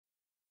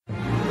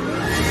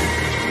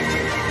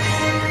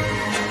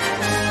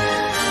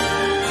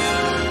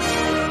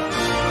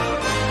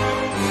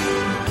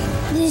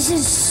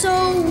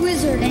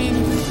wizard in.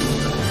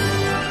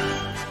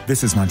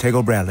 This is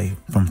Montego Bradley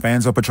from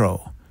Fans of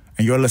Patrol,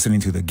 and you're listening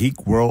to the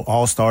Geek World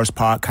All-Stars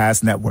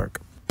Podcast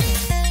Network.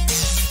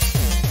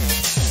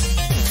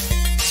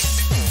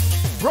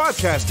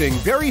 Broadcasting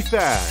very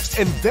fast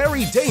and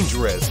very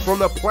dangerous from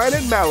the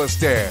planet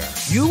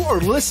Malastare. You are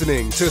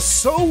listening to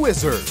So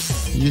Wizard.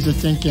 You're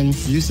thinking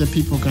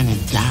people gonna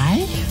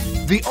die?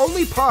 The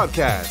only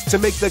podcast to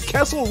make the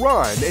Kessel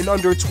run in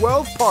under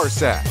 12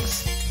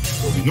 parsecs.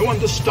 There'll be no one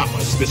to stop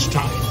us this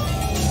time.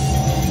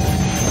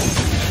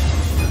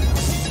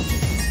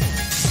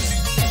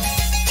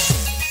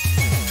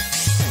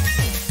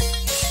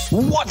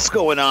 What's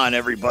going on,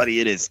 everybody?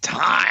 It is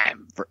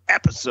time for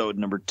episode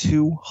number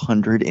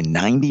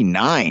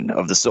 299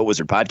 of the So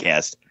Wizard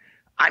podcast.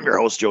 I'm your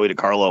host, Joey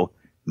DiCarlo.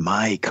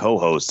 My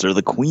co-hosts are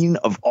the queen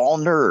of all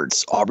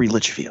nerds, Aubrey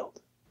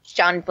Litchfield.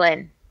 John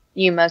Flynn,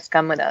 you must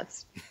come with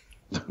us.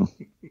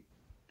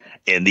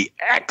 And the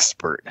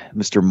expert,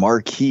 Mr.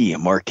 Marquis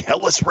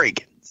Marcellus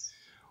Reagan.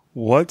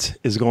 What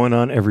is going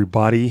on,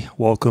 everybody?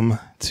 Welcome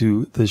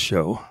to the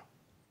show.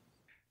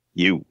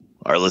 You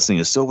are listening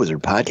to So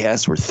Wizard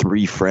Podcast, where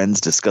three friends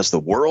discuss the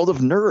world of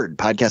nerd,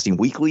 podcasting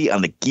weekly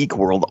on the Geek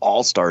World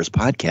All-Stars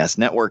Podcast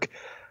Network.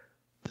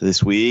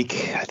 This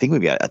week, I think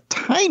we've got a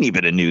tiny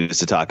bit of news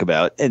to talk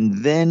about,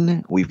 and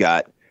then we've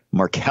got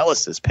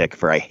Marcellus's pick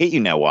for I Hate You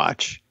Now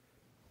Watch.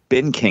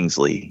 Ben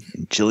Kingsley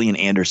and Gillian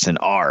Anderson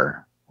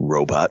are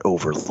robot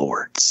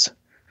overlords.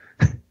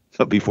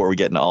 But before we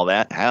get into all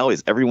that, how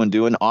is everyone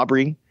doing?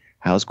 Aubrey,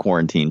 how's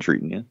quarantine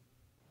treating you?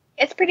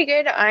 It's pretty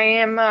good. I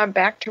am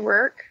back to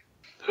work.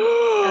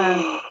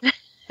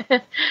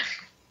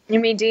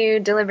 We do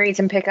deliveries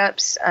and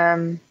pickups.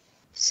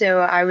 So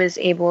I was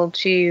able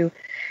to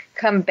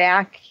come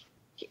back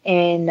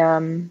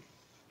and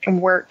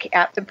work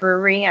at the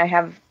brewery. I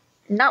have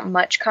not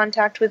much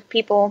contact with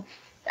people.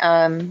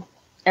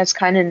 That's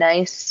kind of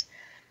nice.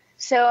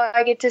 So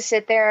I get to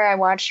sit there. I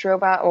watched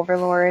Robot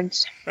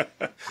Overlords.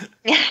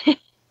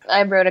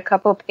 I wrote a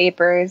couple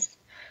papers.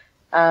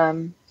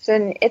 So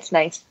it's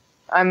nice.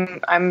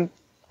 I'm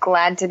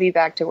glad to be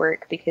back to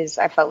work because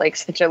I felt like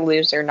such a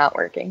loser not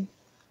working.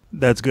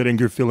 That's good. And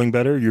you're feeling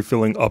better? You're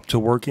feeling up to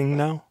working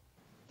now?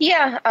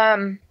 Yeah.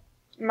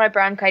 My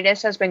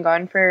bronchitis has been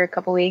gone for a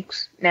couple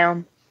weeks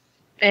now.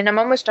 And I'm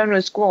almost done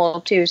with school,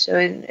 too. So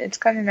it's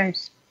kind of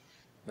nice.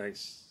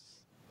 Nice.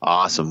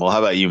 Awesome. Well, how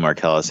about you,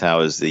 Marcellus?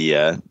 How is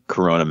the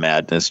Corona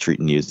madness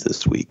treating you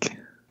this week?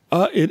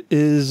 It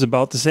is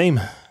about the same.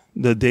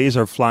 The days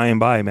are flying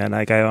by, man.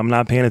 Like I'm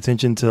not paying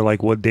attention to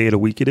like what day of the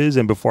week it is,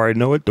 and before I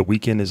know it, the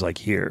weekend is like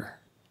here.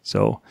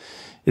 So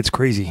it's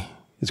crazy.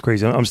 It's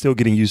crazy. I'm still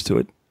getting used to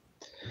it.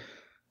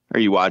 Are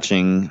you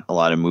watching a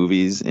lot of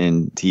movies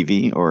and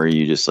TV, or are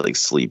you just like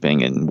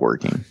sleeping and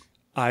working?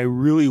 I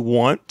really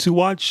want to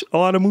watch a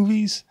lot of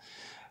movies.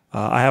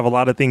 I have a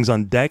lot of things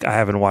on deck. I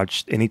haven't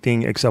watched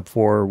anything except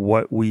for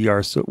what we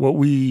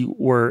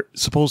were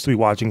supposed to be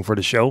watching for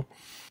the show.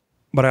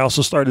 But I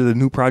also started a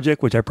new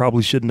project, which I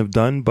probably shouldn't have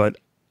done, but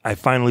I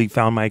finally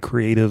found my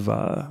creative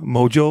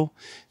mojo,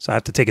 so I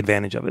have to take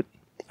advantage of it.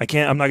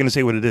 I'm not going to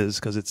say what it is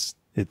because it's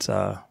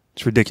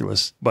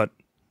ridiculous, but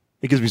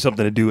it gives me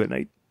something to do at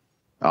night.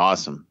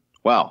 Awesome.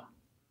 Well,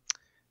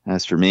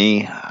 as for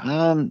me,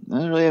 I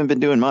really haven't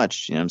been doing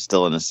much. I'm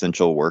still an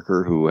essential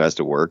worker who has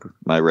to work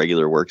my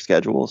regular work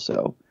schedule,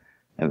 so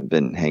I haven't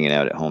been hanging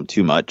out at home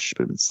too much,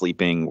 but I've been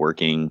sleeping,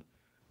 working,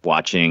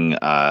 watching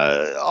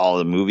all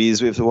the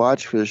movies we have to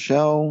watch for the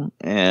show,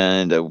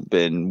 and I've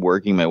been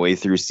working my way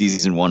through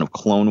season 1 of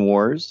Clone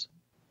Wars.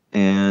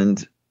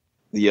 And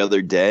the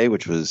other day,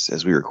 which was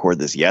as we record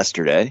this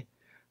yesterday,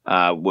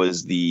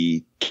 was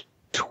the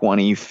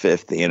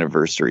 25th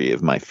anniversary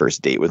of my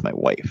first date with my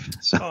wife.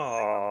 So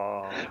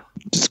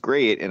it's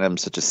great, and I'm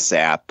such a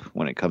sap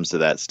when it comes to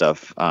that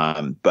stuff.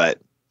 But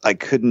we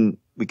couldn't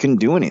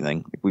do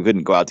anything. We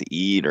couldn't go out to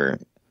eat or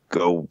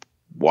go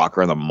walk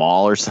around the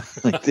mall or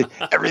something.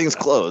 Everything's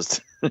closed.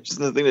 There's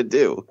nothing to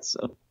do.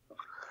 So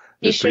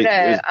you should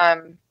have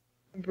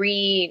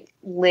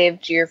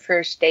relived your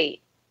first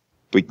date.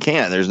 We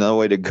can't. There's no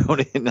way to go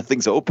to it.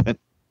 Nothing's open.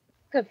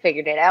 Could have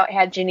figured it out.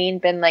 Had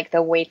Janine been like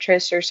the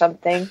waitress or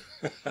something.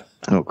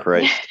 Oh,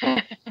 Christ.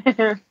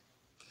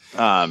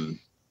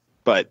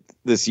 But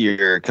this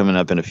year, coming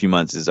up in a few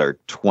months, is our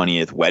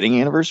 20th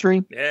wedding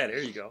anniversary. Yeah,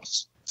 there you go.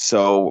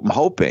 So I'm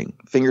hoping,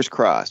 fingers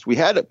crossed. We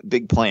had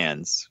big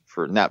plans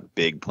for, not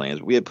big plans,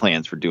 but we had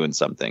plans for doing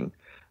something,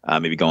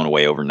 maybe going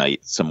away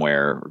overnight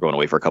somewhere or going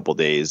away for a couple of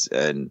days.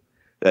 And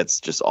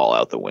that's just all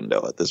out the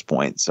window at this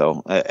point.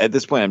 So at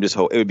this point, I'm just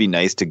it would be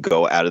nice to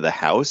go out of the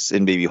house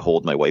and maybe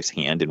hold my wife's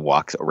hand and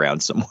walk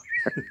around somewhere.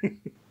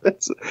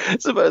 That's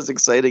about as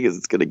exciting as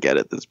it's going to get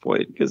at this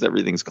point because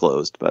everything's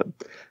closed. But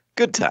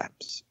good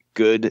times.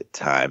 Good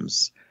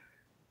times.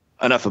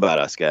 Enough about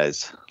us,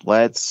 guys.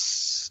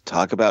 Let's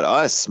talk about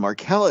us.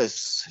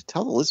 Marcellus,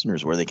 tell the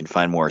listeners where they can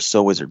find more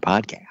So Wizard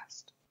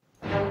podcast.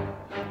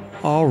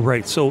 All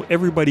right, so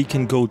everybody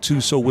can go to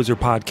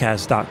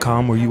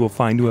SoWizardPodcast.com where you will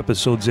find new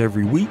episodes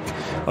every week.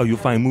 You'll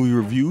find movie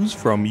reviews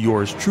from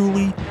yours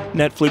truly,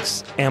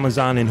 Netflix,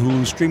 Amazon, and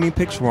Hulu streaming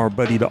picks from our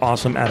buddy, the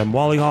awesome Adam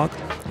Wallyhawk.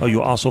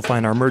 You'll also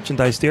find our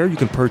merchandise there. You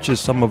can purchase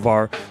some of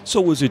our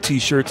So Wizard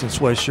t-shirts and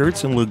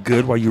sweatshirts and look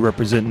good while you're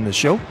representing the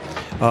show.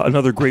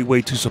 Another great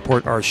way to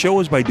support our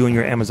show is by doing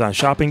your Amazon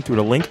shopping through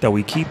the link that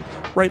we keep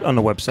right on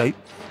the website.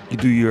 You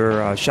do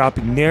your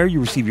shopping there, you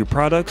receive your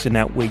products, and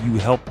that way you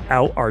help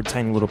out our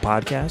tiny little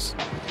podcast.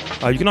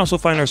 You can also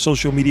find our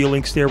social media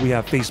links there. We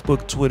have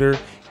Facebook, Twitter,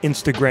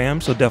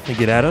 Instagram, so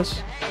definitely get at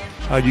us.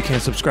 You can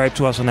subscribe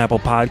to us on Apple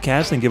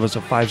Podcasts and give us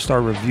a 5-star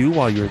review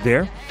while you're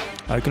there.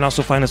 You can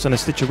also find us on the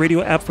Stitcher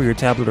Radio app for your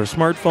tablet or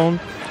smartphone.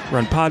 We're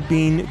on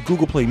Podbean,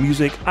 Google Play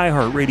Music,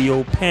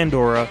 iHeartRadio,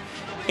 Pandora,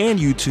 and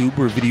YouTube,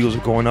 where videos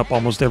are going up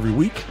almost every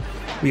week.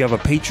 We have a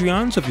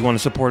Patreon, so if you want to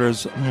support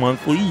us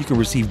monthly, you can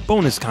receive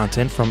bonus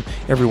content from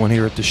everyone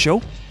here at the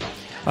show.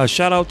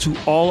 Shout out to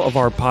all of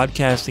our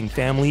podcasting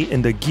family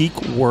in the Geek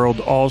World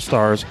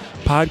All-Stars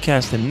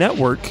Podcasting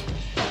Network.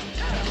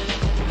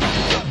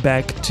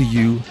 Back to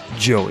you,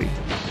 Joey.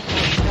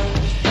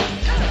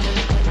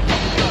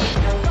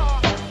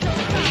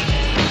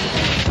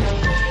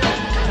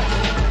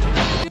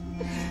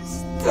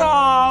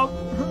 Stop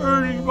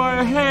hurting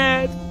my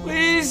head,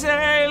 please,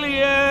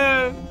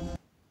 alien.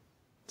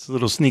 It's a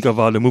little sneak of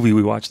the movie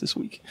we watched this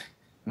week.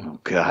 Oh,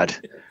 God.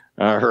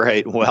 All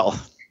right. Well,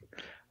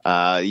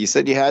 you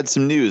said you had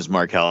some news,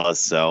 Marcellus,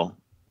 so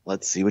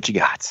let's see what you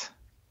got.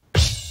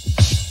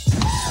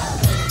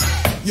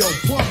 Yo,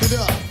 pump it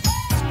up.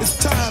 It's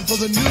time for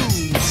the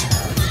news.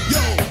 Yo,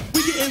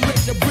 we getting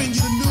ready to bring you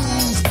the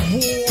news,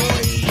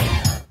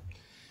 boy.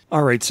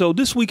 All right. So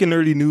this week in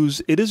Nerdy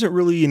News, it isn't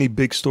really any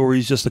big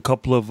stories, just a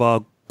couple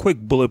of quick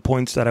bullet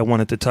points that I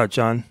wanted to touch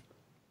on.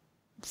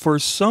 For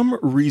some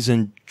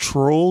reason,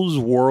 Trolls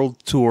World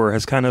Tour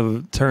has kind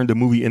of turned the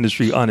movie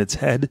industry on its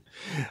head.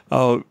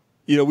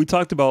 We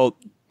talked about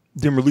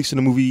them releasing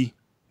the movie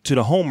to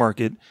the home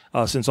market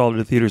since all of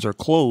the theaters are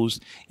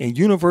closed. And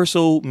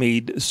Universal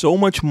made so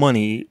much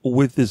money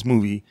with this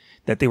movie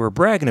that they were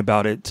bragging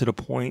about it to the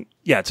point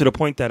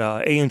that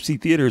AMC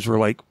theaters were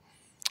like,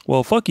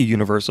 well, fuck you,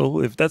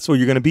 Universal. If that's where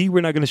you're going to be, we're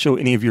not going to show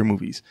any of your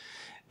movies.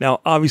 Now,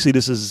 obviously,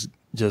 this is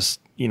just,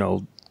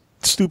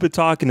 stupid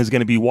talk and is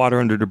going to be water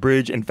under the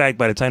bridge. In fact,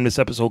 by the time this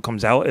episode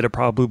comes out, it'll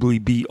probably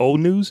be old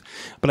news.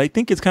 But I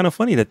think it's kind of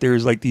funny that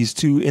there's like these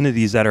two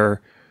entities that are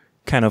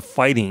kind of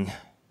fighting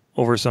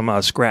over some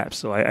scraps.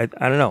 So I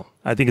don't know.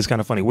 I think it's kind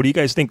of funny. What do you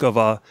guys think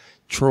of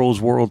Trolls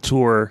World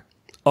Tour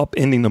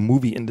upending the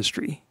movie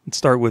industry? Let's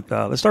start with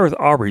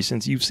Aubrey,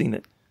 since you've seen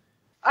it.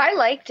 I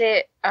liked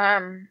it.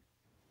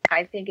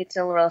 I think it's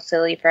a little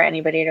silly for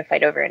anybody to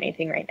fight over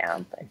anything right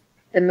now, but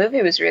the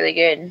movie was really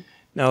good.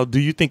 Now, do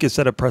you think it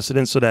set a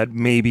precedent so that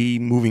maybe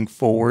moving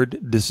forward,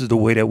 this is the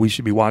way that we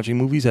should be watching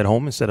movies at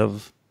home instead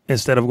of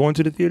going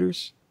to the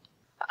theaters?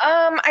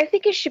 I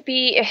think it should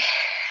be.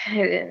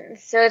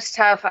 So it's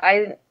tough.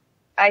 I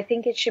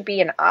think it should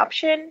be an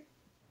option,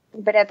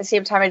 but at the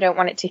same time, I don't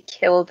want it to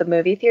kill the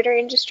movie theater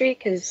industry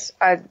because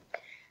I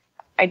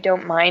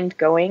don't mind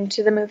going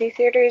to the movie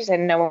theaters,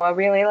 and Noah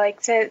really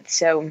likes it.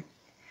 So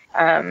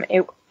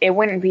it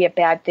wouldn't be a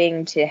bad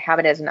thing to have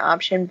it as an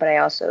option, but I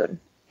also.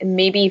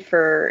 Maybe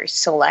for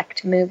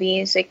select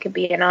movies, it could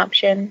be an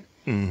option.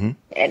 Mm-hmm.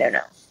 I don't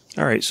know.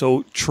 All right,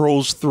 so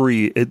Trolls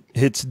 3, it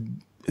hits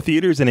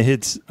theaters and it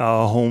hits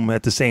home on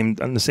the same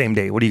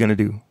day. What are you going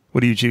to do? What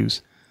do you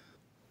choose?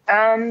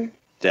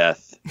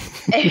 Death.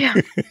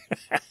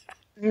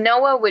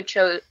 Noah would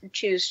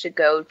choose to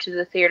go to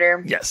the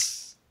theater.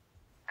 Yes.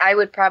 I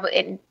would probably,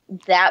 in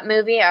that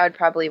movie, I would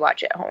probably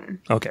watch at home.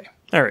 Okay.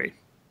 All right.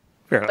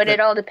 Fair but enough. It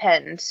all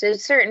depends. So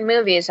certain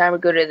movies, I would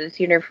go to the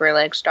theater for,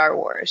 like Star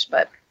Wars,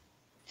 but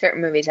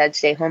certain movies I'd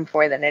stay home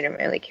for that I didn't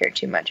really care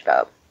too much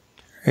about.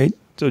 All right.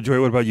 So, Joy,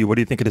 what about you? What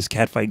do you think of this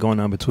catfight going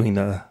on between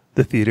the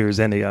theaters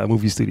and the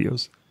movie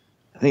studios?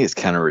 I think it's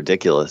kind of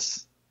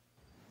ridiculous.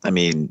 I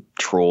mean,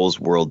 Trolls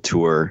World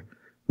Tour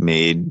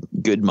made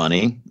good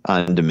money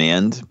on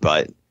demand,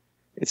 but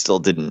it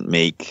still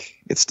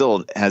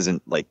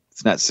hasn't,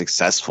 it's not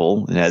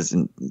successful. It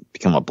hasn't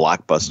become a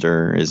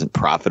blockbuster. It isn't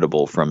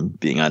profitable from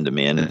being on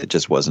demand. And it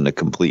just wasn't a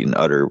complete and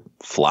utter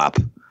flop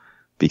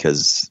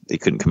because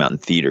it couldn't come out in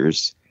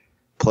theaters.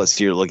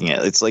 Plus, you're looking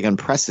at, it's like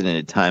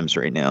unprecedented times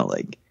right now.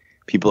 Like,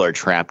 people are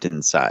trapped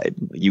inside.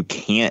 You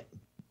can't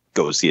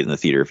go see it in the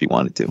theater if you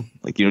wanted to.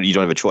 Like, you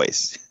don't have a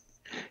choice.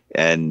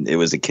 And it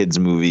was a kids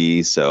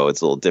movie, so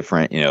it's a little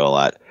different. A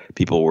lot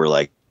people were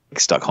like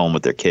stuck home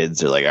with their kids.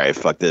 They're like, all right,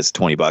 fuck this,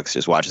 $20,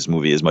 just watch this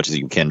movie as much as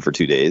you can for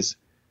 2 days.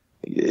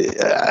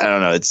 I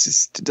don't know. It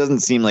doesn't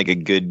seem like a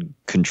good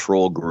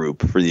control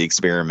group for the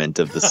experiment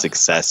of the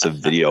success of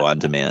video on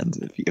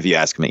demand, if you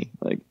ask me.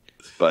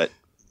 But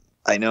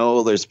I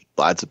know there's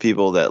lots of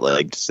people that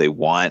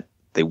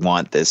they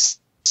want this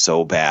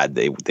so bad.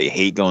 They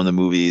hate going to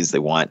movies. They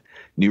want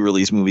new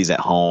release movies at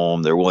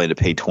home. They're willing to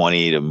pay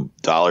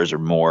 $20 or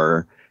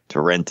more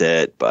to rent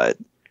it. But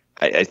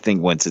I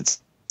think once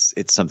it's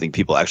something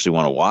people actually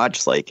want to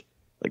watch,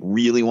 like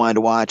really wanted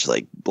to watch,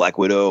 like Black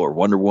Widow or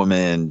Wonder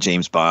Woman,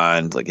 James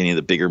Bond, like any of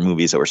the bigger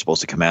movies that were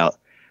supposed to come out,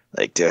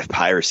 like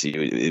piracy,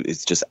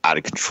 it's just out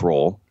of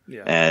control.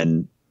 Yeah.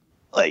 And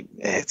like,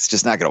 it's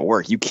just not going to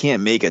work. You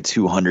can't make a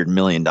 $200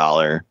 million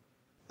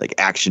like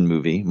action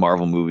movie,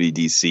 Marvel movie,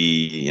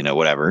 DC, you know,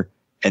 whatever,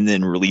 and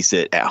then release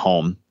it at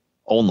home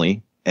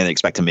only and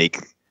expect to make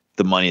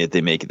the money that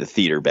they make at the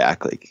theater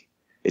back. Like,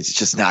 it's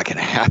just not going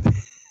to happen.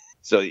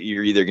 So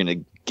you're either going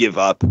to give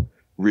up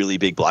really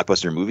big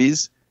blockbuster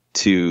movies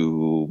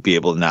to be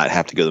able to not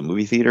have to go to the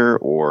movie theater,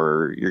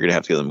 or you're going to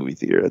have to go to the movie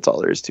theater. That's all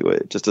there is to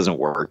it. It just doesn't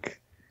work.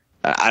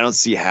 I don't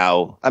see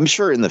how. I'm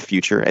sure in the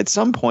future, at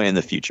some point in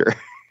the future,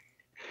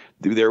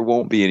 there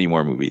won't be any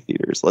more movie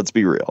theaters. Let's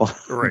be real.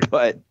 Right.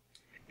 But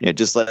you know,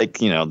 just like,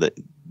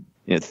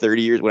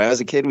 30 years when I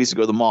was a kid, we used to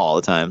go to the mall all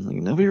the time. Like,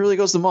 nobody really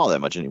goes to the mall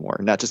that much anymore.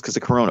 Not just because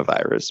of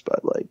coronavirus,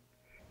 but like,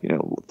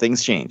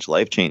 things change.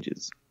 Life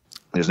changes.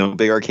 There's no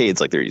big arcades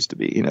like there used to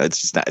be.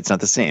 It's not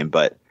the same.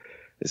 But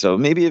so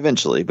maybe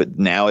eventually, but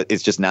now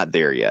it's just not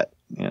there yet.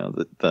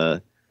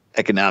 The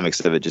economics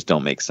of it just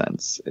don't make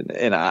sense.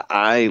 And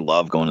I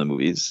love going to the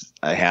movies.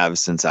 I have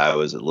since I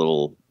was a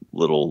little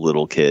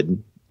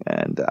kid,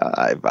 and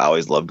I've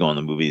always loved going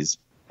to the movies.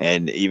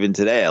 And even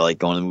today, I like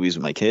going to the movies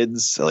with my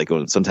kids. I like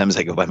going. Sometimes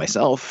I go by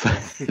myself,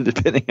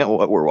 depending on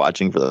what we're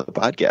watching for the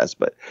podcast.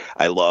 But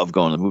I love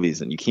going to the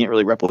movies, and you can't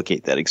really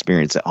replicate that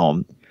experience at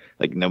home.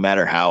 Like, no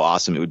matter how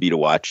awesome it would be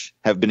to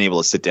have been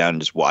able to sit down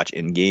and just watch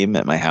Endgame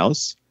at my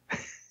house,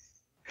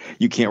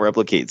 you can't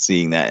replicate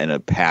seeing that in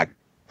a packed,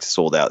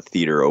 sold out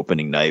theater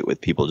opening night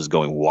with people just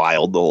going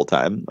wild the whole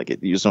time. Like,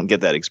 you just don't get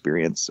that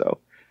experience. So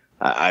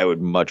I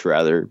would much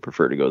rather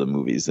prefer to go to the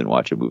movies than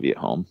watch a movie at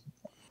home.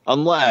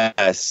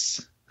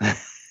 Unless, you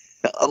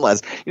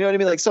know what I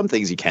mean? Like, some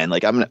things you can.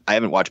 Like, I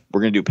haven't watched,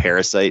 we're going to do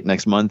Parasite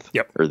next month.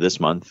 Yep. Or this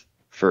month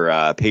for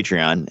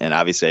Patreon. And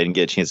obviously I didn't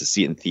get a chance to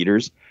see it in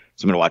theaters.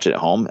 So I'm going to watch it at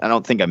home. I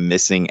don't think I'm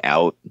missing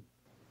out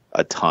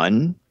a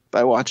ton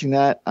by watching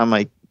that on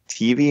my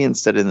TV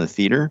instead of in the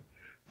theater.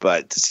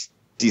 But to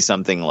see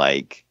something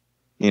like,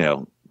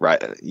 not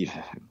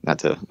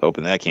to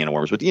open that can of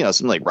worms, but,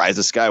 something like Rise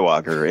of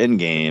Skywalker,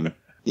 Endgame,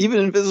 even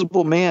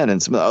Invisible Man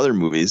and some of the other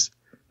movies,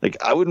 like,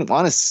 I wouldn't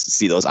want to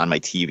see those on my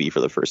TV for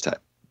the first time.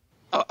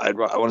 I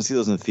want to see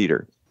those in the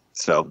theater.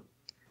 So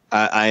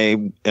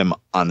I am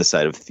on the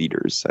side of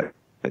theaters.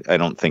 I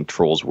don't think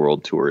Trolls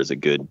World Tour is a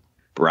good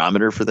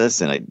barometer for this,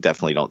 and I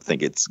definitely don't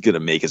think it's going to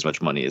make as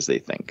much money as they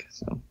think.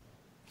 So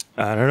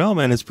I don't know,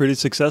 man. It's pretty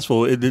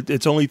successful.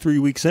 It's only 3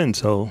 weeks in,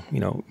 so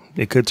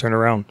it could turn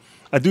around.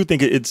 I do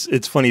think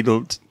it's funny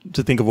to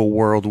think of a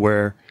world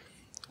where,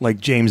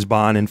 like, James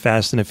Bond and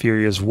Fast and the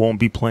Furious won't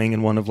be playing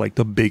in one of, like,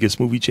 the biggest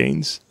movie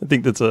chains. I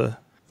think it's an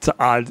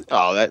odd.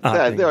 Oh,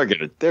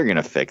 they're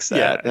gonna fix that.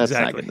 Yeah, that's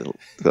exactly.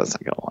 That's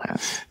not gonna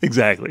last.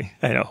 Exactly.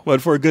 I know,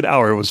 but for a good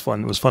hour, it was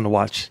fun. It was fun to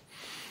watch.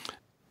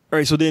 All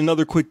right, so then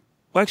another quick.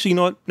 Well, actually, you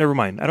know what? Never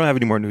mind. I don't have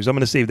any more news. I'm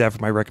going to save that for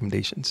my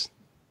recommendations.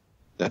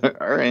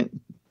 All right.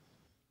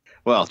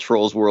 Well,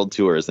 Trolls World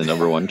Tour is the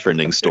 #1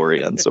 trending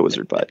story on So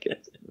Wizard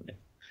Podcast.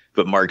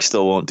 But Mark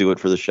still won't do it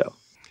for the show.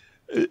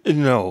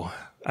 No.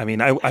 I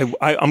mean,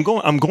 I'm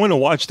going to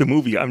watch the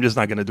movie. I'm just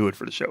not going to do it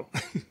for the show.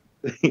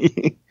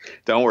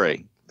 Don't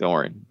worry.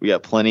 We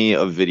got plenty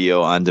of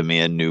video on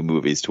demand new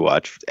movies to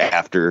watch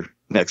after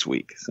next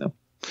week. So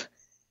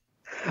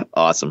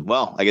awesome.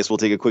 Well, I guess we'll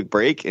take a quick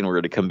break, and we're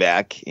going to come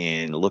back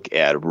and look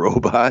at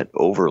Robot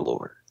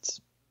Overlords.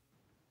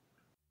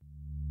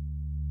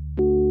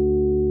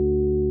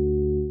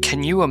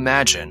 Can you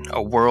imagine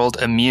a world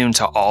immune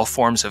to all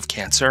forms of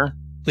cancer?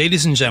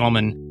 Ladies and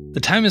gentlemen, the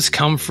time has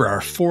come for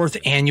our 4th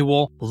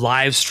annual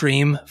live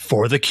stream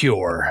for the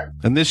cure.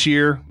 And this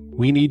year,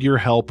 we need your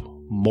help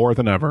more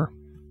than ever.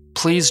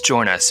 Please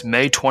join us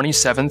May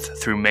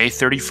 27th through May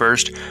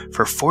 31st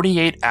for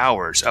 48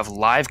 hours of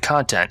live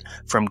content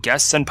from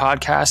guests and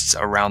podcasts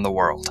around the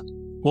world.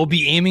 We'll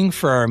be aiming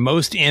for our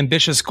most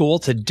ambitious goal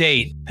to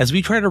date as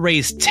we try to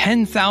raise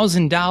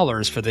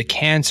 $10,000 for the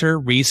Cancer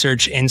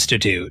Research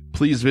Institute.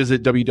 Please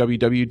visit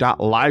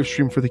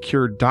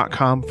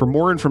www.livestreamforthecure.com for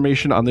more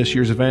information on this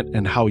year's event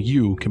and how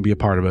you can be a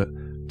part of it.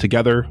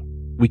 Together,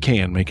 we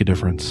can make a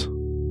difference.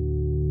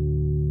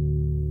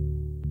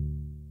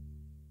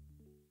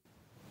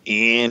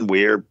 And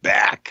we're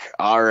back.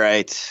 All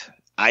right.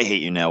 I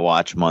Hate You Now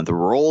Watch Month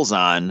rolls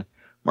on.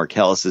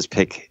 Markellis's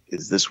pick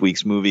is this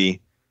week's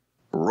movie,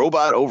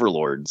 Robot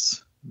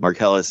Overlords.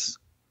 Markellis,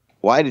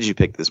 why did you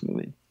pick this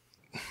movie?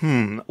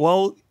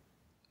 Well,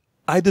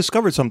 I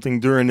discovered something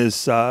during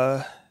this,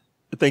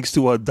 thanks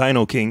to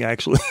Dino King,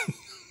 actually.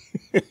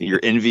 You're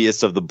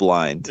envious of the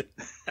blind.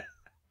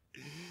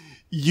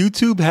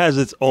 YouTube has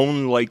its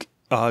own,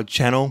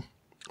 channel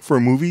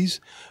for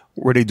movies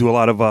where they do a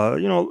lot of,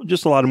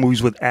 just a lot of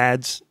movies with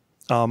ads.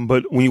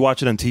 But when you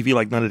watch it on TV,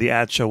 none of the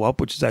ads show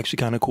up, which is actually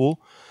kind of cool.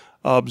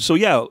 So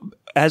yeah,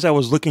 as I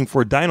was looking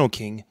for Dino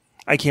King,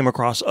 I came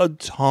across a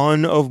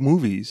ton of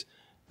movies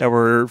that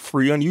were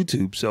free on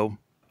YouTube. So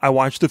I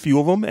watched a few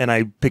of them, and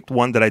I picked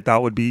one that I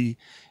thought would be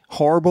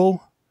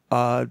horrible,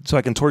 so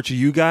I can torture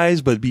you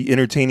guys, but be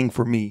entertaining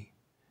for me.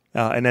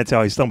 And that's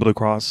how I stumbled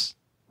across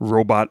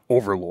Robot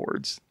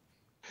Overlords.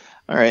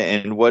 All right,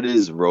 and what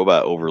is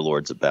Robot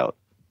Overlords about?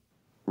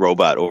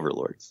 Robot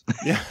Overlords.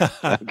 Yeah.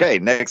 Okay,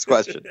 next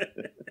question.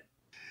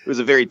 It was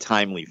a very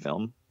timely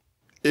film.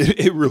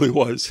 It really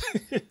was.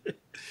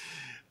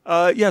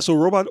 So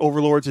Robot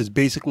Overlords is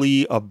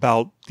basically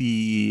about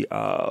the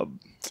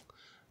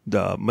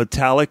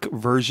metallic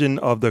version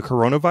of the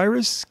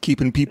coronavirus,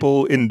 keeping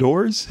people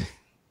indoors.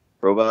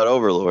 Robot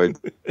Overlord.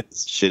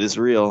 Shit is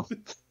real.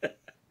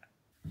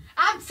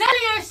 I'm telling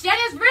you, shit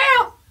is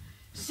real.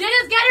 Shit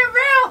is getting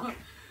real.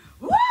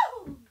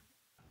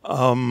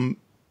 Woo!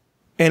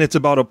 And it's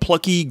about a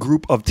plucky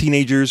group of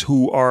teenagers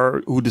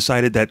who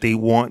decided that they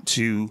want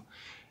to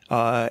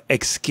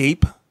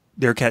escape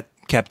their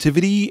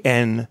captivity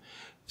and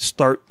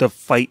start the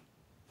fight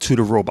to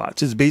the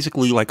robots. It's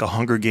basically like a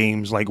Hunger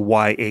Games, like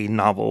YA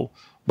novel,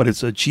 but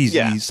it's a cheesy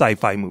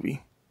sci-fi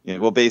movie. Yeah,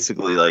 well,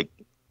 basically, like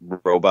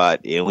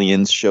robot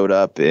aliens showed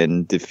up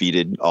and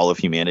defeated all of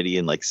humanity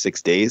in like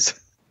 6 days,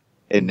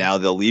 and now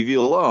they'll leave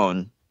you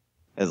alone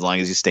as long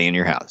as you stay in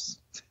your house.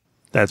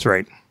 That's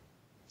right.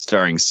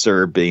 Starring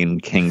Sir Bain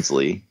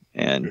Kingsley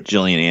and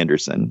Gillian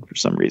Anderson for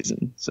some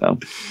reason. So,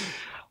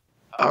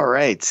 all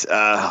right,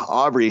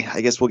 Aubrey, I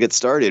guess we'll get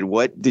started.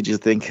 What did you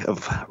think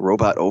of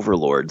Robot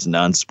Overlords?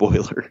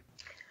 Non-spoiler.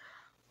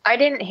 I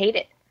didn't hate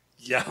it.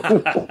 Yeah.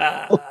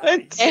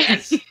 What?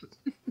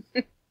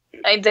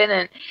 I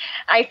didn't.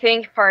 I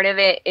think part of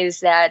it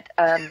is that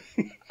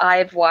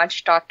I've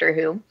watched Doctor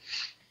Who,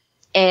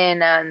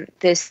 and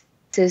this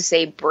is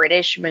a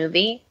British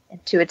movie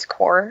to its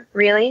core,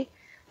 really.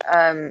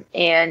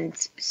 And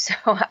so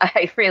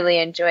I really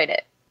enjoyed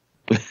it.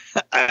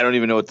 I don't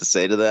even know what to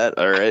say to that.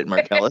 All right,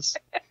 Marcellus.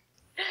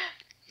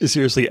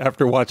 Seriously,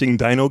 after watching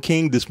Dino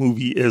King, this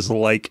movie is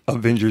like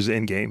Avengers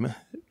Endgame.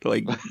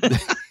 Like,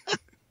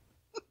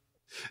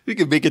 you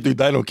can make it through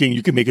Dino King,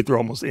 you can make it through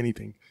almost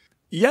anything.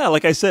 Yeah,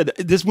 like I said,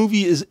 this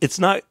movie it's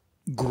not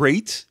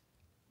great,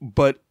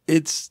 but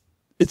it's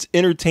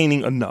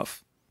entertaining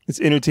enough. It's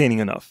entertaining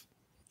enough.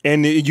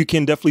 And you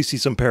can definitely see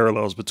some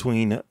parallels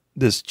between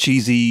this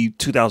cheesy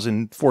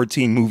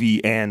 2014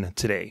 movie and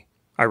today,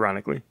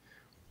 ironically.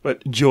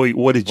 But Joey,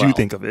 what did you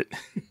think of it?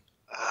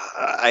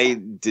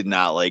 I did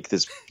not like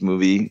this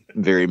movie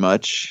very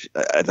much.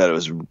 I thought it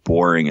was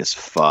boring as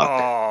fuck.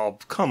 Oh,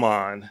 come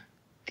on.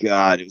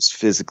 God, it was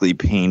physically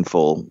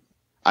painful.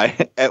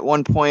 At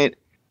one point,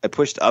 I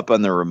pushed up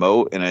on the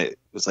remote and I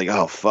was like,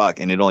 oh, fuck.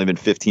 And it'd only been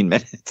 15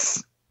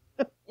 minutes.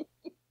 I'm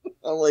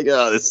like,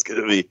 oh, this is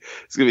gonna be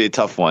a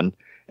tough one.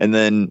 And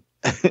then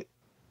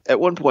at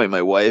one point,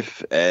 my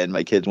wife and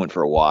my kids went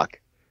for a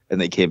walk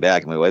and they came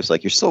back. And my wife's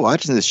like, you're still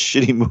watching this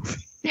shitty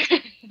movie?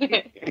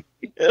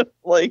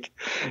 Like,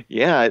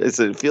 yeah,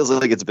 it feels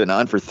like it's been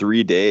on for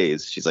 3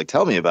 days. She's like,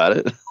 tell me about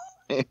it.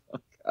 God,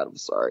 I'm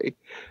sorry.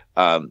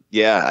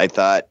 Yeah, I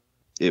thought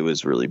it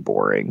was really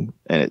boring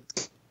and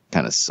it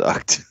kind of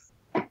sucked.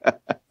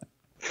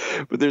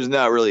 But there's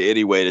not really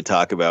any way to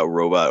talk about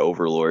Robot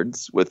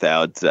Overlords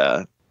without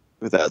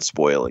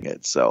spoiling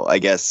it. So I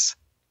guess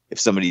if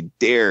somebody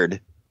dared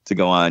to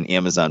go on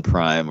Amazon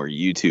Prime or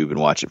YouTube and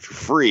watch it for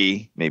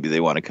free, maybe they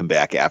want to come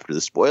back after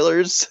the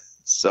spoilers.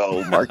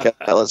 So Mark,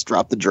 let's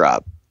drop the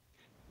drop.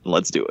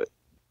 Let's do it.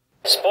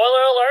 Spoiler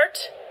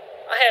alert!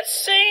 I had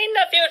seen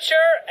the future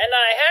and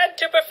I had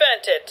to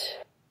prevent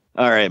it.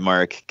 All right,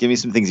 Mark, give me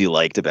some things you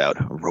liked about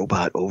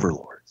Robot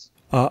Overlords.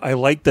 I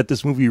liked that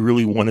this movie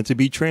really wanted to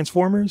be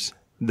Transformers.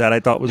 That I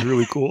thought was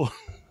really cool.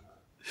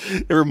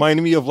 It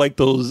reminded me of like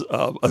those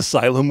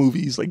Asylum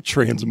movies, like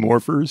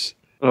Transmorphers.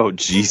 Oh,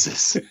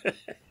 Jesus.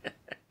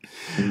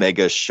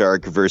 Mega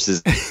Shark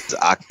versus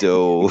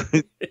Octo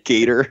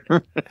Gator.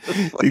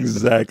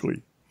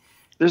 Exactly.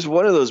 There's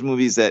one of those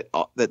movies that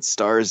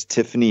stars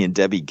Tiffany and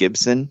Debbie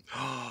Gibson.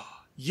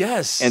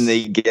 Yes. And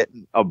they get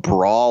a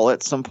brawl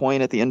at some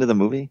point at the end of the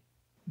movie.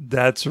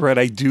 That's right.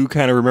 I do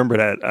kind of remember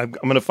that. I'm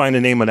going to find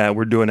the name of that.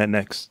 We're doing that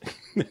next.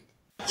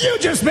 You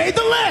just made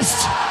the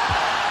list!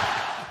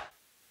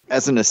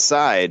 As an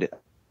aside,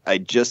 I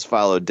just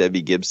followed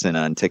Debbie Gibson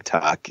on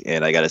TikTok,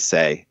 and I got to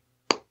say,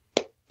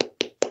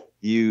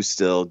 you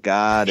still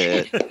got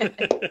it.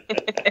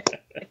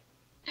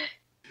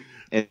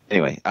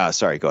 Anyway,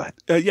 sorry, go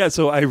ahead. Yeah,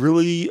 so I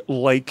really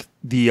like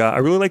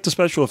the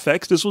special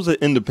effects. This was an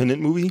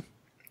independent movie.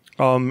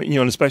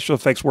 The special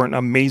effects weren't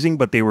amazing,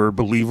 but they were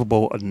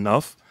believable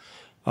enough.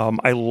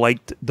 I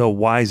liked the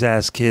wise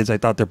ass kids. I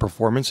thought their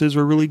performances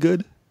were really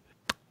good.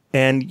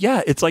 And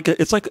yeah, it's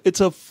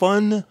a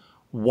fun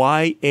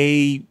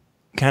YA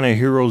kind of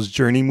hero's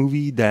journey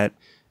movie that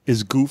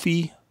is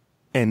goofy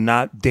and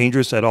not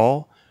dangerous at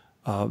all.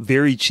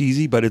 Very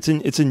cheesy, but it's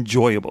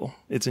enjoyable.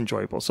 It's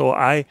enjoyable. So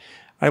I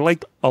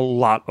liked a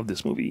lot of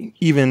this movie,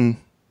 even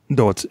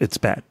though it's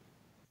bad.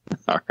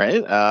 All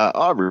right.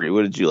 Aubrey,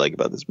 what did you like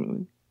about this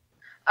movie?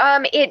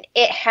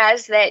 It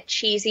has that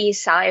cheesy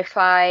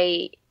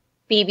sci-fi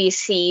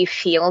BBC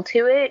feel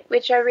to it,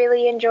 which I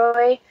really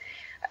enjoy.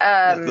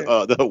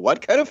 The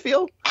what kind of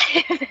feel?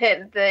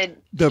 the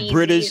The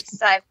British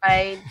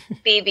sci-fi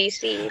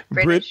BBC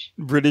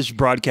British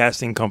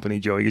Broadcasting Company.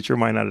 Joey, get your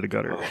mind out of the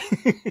gutter.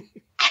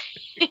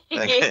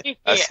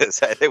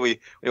 I think we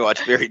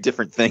watch very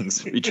different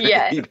things. We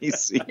try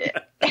BBC.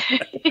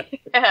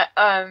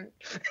 And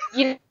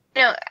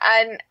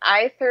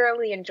I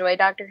thoroughly enjoy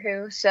Doctor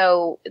Who,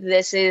 so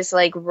this is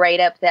like right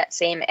up that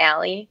same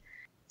alley.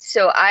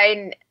 So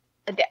I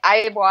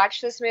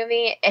watched this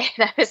movie and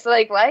I was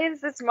like, why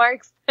is this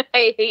Mark's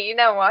I hate you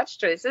now watch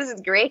choice? This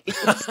is great.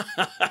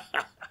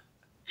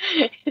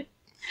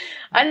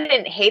 I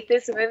didn't hate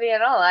this movie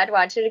at all. I'd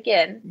watch it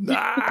again. Look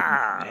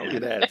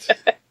at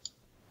that.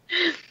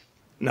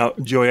 Now,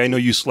 Joey, I know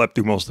you slept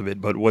through most of it,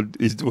 but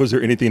was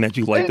there anything that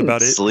you liked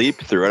about it? Sleep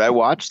through it.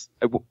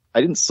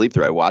 I didn't sleep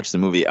through it. I watched the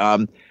movie.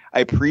 I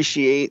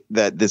appreciate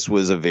that this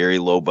was a very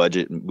low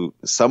budget,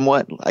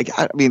 somewhat. Like,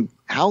 I mean,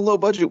 how low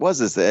budget was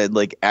this? That had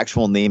like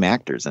actual name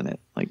actors in it.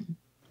 Like,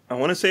 I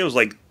want to say it was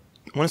like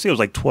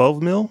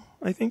 12 mil.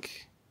 I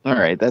think. All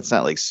right, that's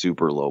not like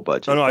super low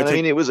budget. Oh, no, I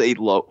mean, it was a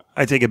low.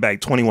 I take it back,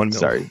 21 mil.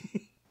 Sorry.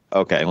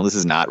 Okay, well, this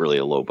is not really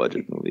a low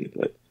budget movie,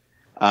 but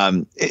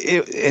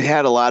it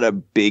had a lot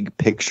of big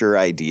picture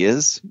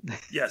ideas.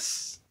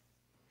 Yes.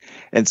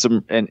 And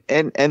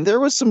there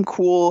was some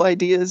cool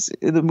ideas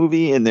in the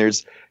movie, and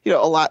there's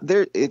a lot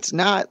there. It's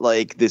not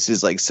like this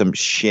is like some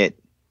shit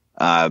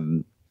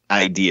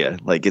idea.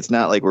 Like, it's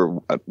not like we're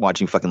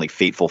watching fucking like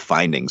Fateful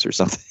Findings or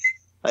something.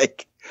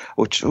 Like,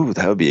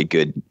 that would be a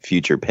good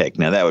future pick.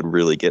 Now that would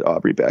really get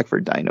Aubrey back for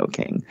Dino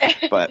King.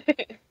 But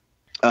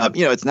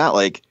it's not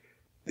like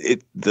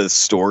the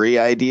story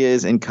idea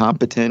is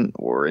incompetent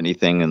or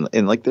anything,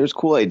 and like there's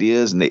cool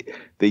ideas, and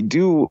they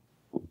do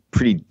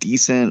pretty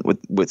decent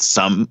with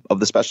some of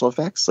the special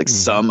effects. Like,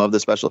 some of the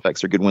special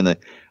effects are good when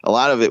a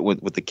lot of it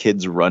with the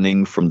kids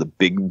running from the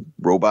big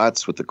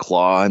robots with the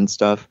claw and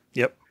stuff.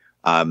 Yep.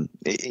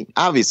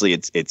 Obviously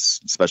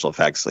it's special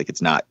effects. Like,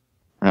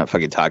 we're not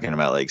fucking talking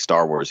about like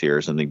Star Wars here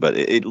or something, but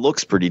it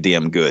looks pretty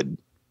damn good.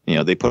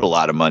 They put a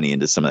lot of money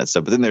into some of that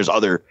stuff, but then there's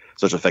other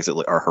special effects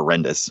that are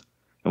horrendous,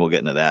 and we'll get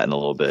into that in a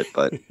little bit.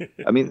 But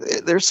I mean,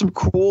 there's some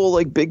cool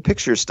like big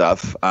picture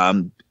stuff.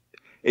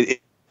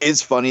 It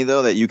is funny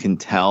though that you can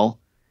tell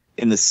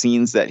in the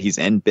scenes that he's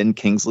in, Ben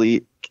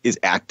Kingsley is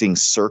acting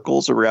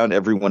circles around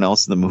everyone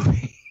else in the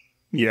movie.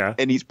 Yeah,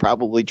 and he's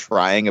probably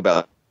trying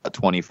about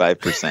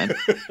 25%.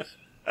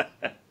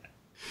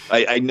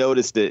 I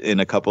noticed it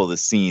in a couple of the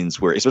scenes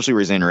especially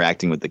where he's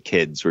interacting with the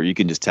kids, where you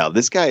can just tell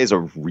this guy is a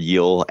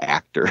real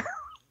actor.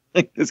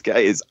 Like, this guy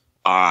is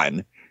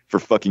on for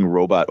fucking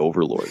robot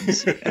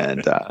overlords,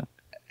 and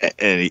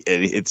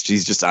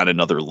he's just on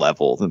another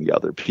level than the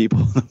other people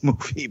in the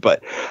movie.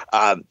 But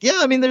I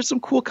mean, there's some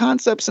cool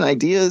concepts and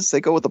ideas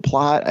that go with the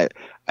plot.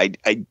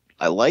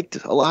 I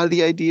liked a lot of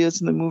the ideas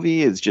in the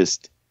movie. It's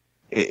just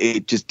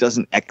it just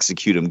doesn't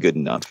execute them good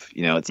enough.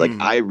 It's like,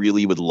 I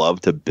really would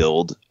love to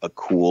build a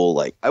cool,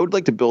 like, I would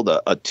like to build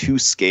a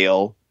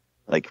 2-scale,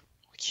 like,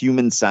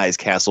 human-sized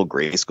Castle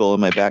Grayskull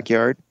in my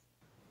backyard.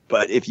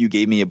 But if you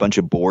gave me a bunch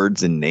of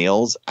boards and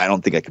nails, I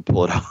don't think I could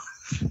pull it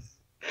off.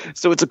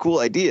 So it's a cool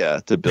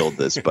idea to build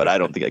this, but I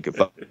don't think I could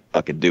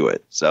fucking do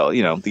it. So,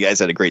 the guys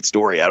had a great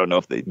story. I don't know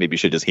if they maybe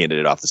should just handed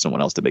it off to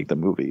someone else to make the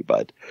movie.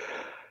 But,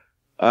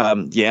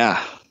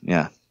 yeah.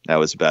 That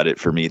was about it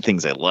for me.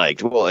 Things I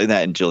liked. Well,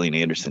 and Gillian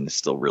Anderson is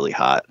still really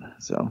hot.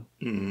 So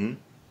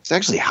it's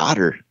actually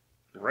hotter,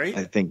 right?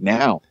 I think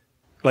now.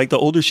 Like, the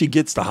older she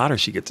gets, the hotter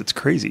she gets. It's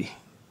crazy.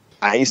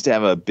 I used to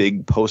have a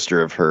big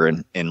poster of her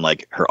in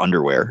like her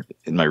underwear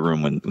in my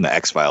room when the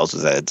X-Files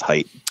was at its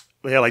height.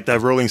 Yeah, like that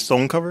Rolling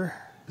Stone cover.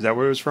 Is that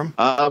where it was from?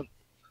 I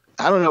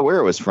don't know where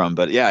it was from,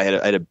 but yeah, I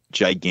had a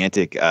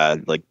gigantic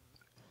like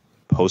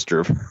poster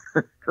of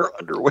her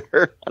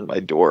underwear on my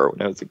door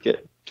when I was a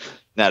kid.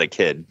 Not a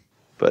kid,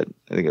 but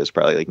I think I was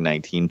probably like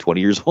 19,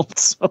 20 years old.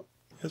 So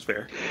that's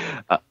fair.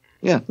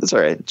 Yeah, that's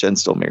all right. Jen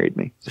still married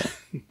me. So.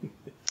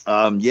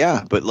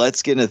 Yeah, but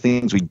let's get into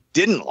things we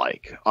didn't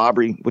like.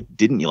 Aubrey, what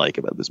didn't you like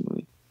about this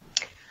movie?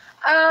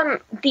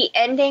 The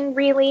ending,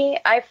 really.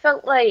 I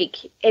felt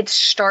like it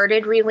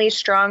started really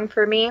strong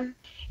for me.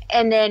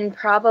 And then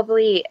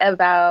probably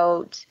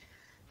about,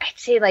 I'd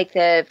say like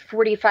the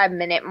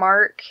 45-minute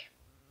mark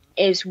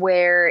is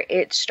where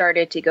it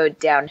started to go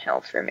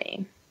downhill for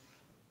me.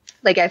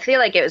 Like, I feel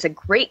like it was a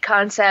great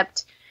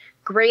concept,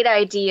 great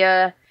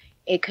idea.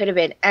 It could have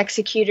been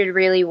executed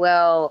really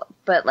well.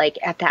 But like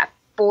at that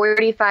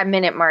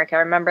 45-minute mark, I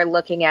remember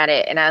looking at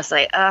it and I was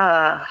like,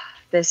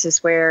 this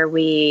is where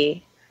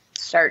we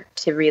start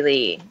to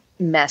really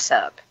mess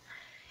up.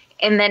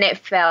 And then it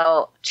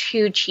felt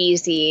too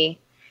cheesy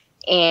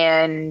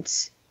and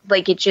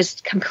like it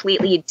just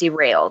completely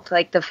derailed.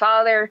 Like, the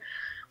father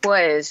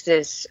was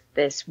this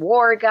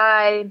war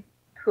guy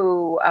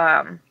who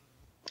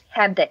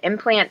had the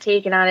implant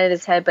taken out of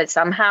his head, but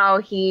somehow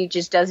he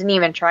just doesn't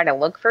even try to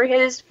look for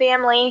his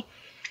family.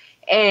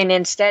 And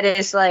instead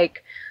is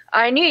like,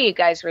 I knew you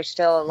guys were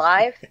still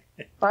alive,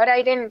 but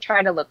I didn't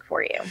try to look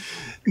for you.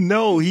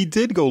 No, he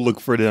did go look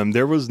for them.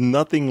 There was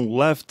nothing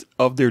left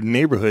of their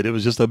neighborhood. It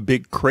was just a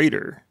big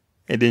crater.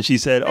 And then she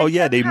said, "Oh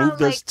yeah, they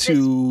moved us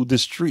to the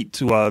street,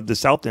 to the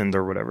south end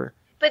or whatever."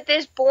 But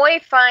this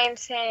boy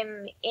finds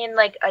him in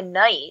like a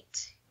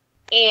night,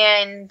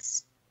 and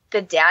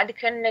the dad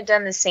couldn't have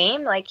done the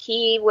same. Like,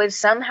 he was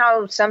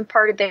somehow some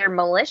part of their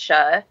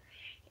militia,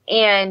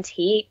 and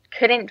he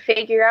couldn't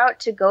figure out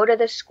to go to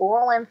the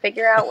school and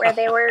figure out where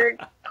they were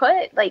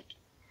put. Like,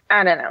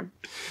 I don't know.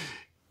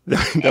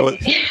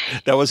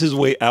 that was his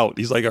way out.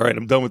 He's like, all right,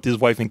 I'm done with his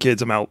wife and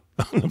kids. I'm out.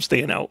 I'm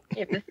staying out.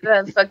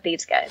 Yeah, fuck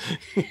these guys.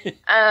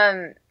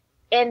 And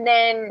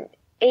then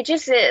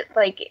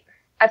like,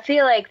 I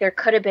feel like there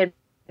could have been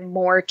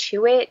more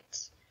to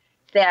it.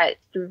 That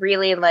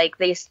really, like,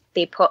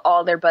 they put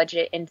all their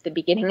budget into the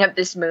beginning of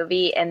this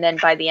movie, and then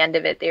by the end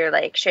of it, they're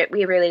like, shit,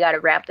 we really got to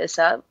wrap this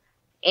up.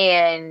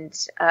 And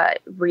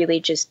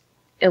really just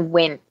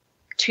went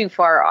too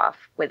far off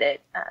with it.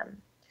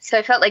 So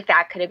I felt like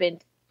that could have been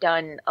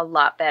done a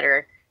lot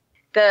better.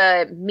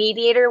 The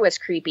mediator was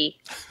creepy.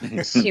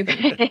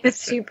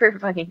 Super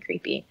fucking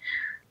creepy.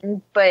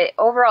 But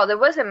overall, there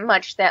wasn't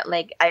much that,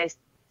 like, I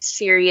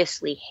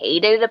seriously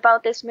hated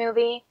about this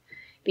movie,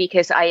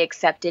 because I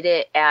accepted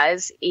it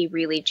as a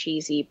really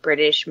cheesy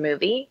British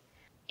movie.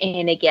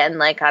 And again,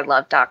 like, I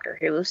love Doctor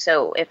Who,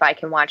 so if I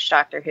can watch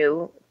Doctor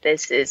Who,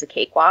 this is a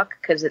cakewalk,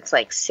 because it's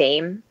like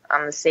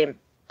on the same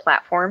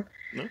platform.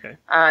 Okay.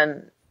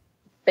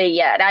 But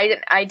yeah,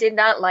 I did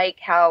not like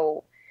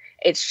how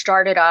it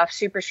started off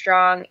super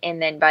strong,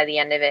 and then by the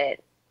end of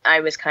it, I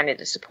was kind of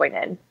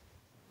disappointed.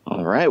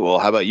 All right. Well,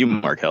 how about you,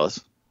 Mark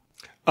Ellis?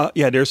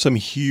 Yeah, there's some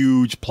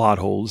huge plot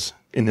holes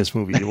in this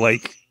movie.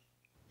 Like,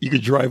 you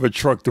could drive a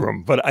truck through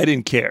them, but I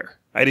didn't care.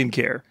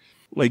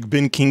 Like,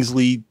 Ben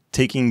Kingsley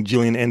taking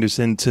Gillian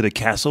Anderson to the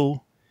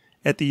castle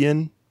at the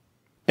end,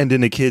 and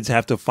then the kids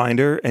have to find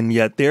her, and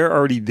yet they're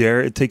already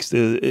there.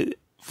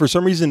 For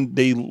some reason,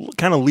 they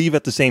kind of leave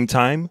at the same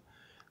time,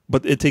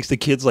 but it takes the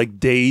kids like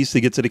days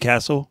to get to the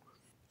castle.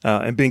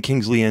 And Ben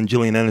Kingsley and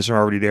Gillian Anderson are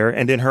already there.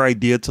 And then her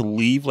idea to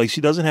leave, like, she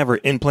doesn't have her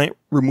implant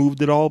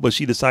removed at all, but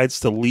she decides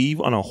to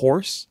leave on a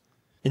horse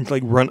and,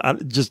 like,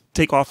 just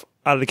take off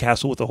out of the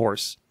castle with a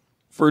horse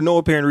for no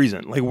apparent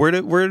reason. Like,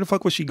 where the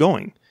fuck was she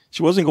going?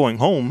 She wasn't going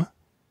home.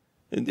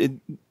 That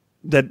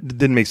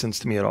didn't make sense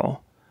to me at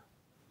all.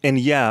 And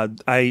yeah,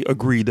 I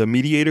agree. The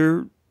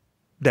mediator,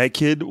 that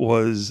kid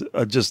was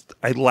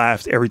I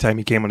laughed every time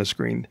he came on the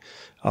screen.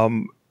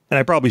 And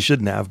I probably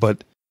shouldn't have,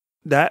 but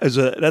that's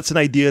an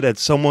idea that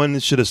someone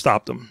should have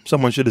stopped them.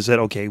 Someone should have said,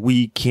 okay,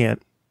 we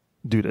can't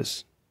do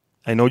this.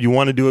 I know you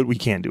want to do it. We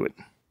can't do it.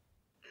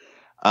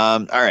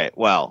 All right.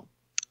 Well,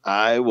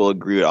 I will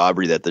agree with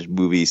Aubrey that the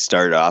movie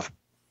started off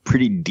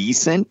pretty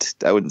decent.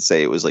 I wouldn't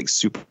say it was like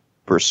super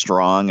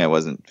strong. I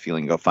wasn't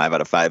feeling a 5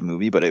 out of 5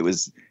 movie, but it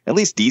was at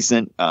least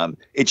decent.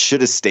 It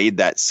should have stayed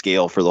that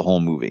scale for the whole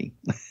movie.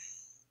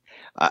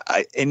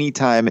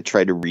 Anytime it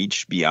tried to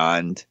reach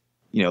beyond,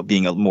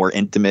 being a more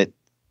intimate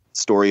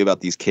story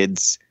about these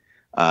kids,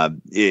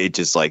 it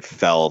just like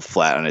fell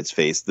flat on its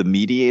face. The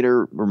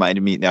mediator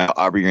reminded me. Now,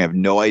 Aubrey, you're gonna have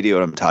no idea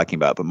what I'm talking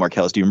about, but Mark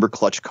Ellis, do you remember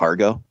Clutch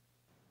Cargo?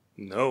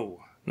 No,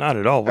 not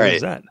at all. What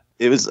is that?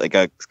 It was like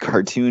a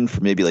cartoon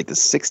from maybe like the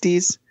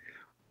 60s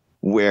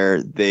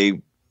where they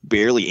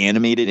barely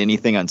animated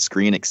anything on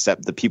screen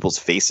except the people's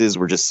faces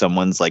were just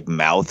someone's like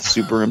mouth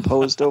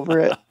superimposed over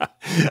it.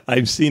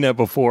 I've seen that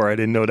before. I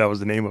didn't know that was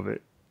the name of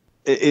it.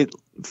 It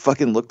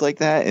fucking looked like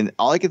that. And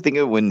all I could think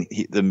of when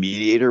the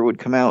mediator would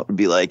come out would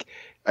be like,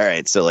 all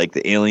right, so like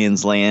the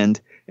aliens land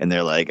and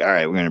they're like, all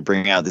right, we're going to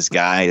bring out this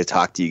guy to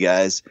talk to you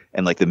guys.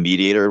 And like the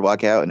mediator would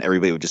walk out and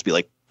everybody would just be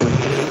like,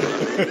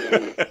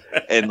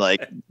 and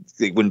like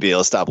they wouldn't be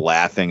able to stop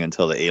laughing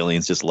until the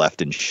aliens just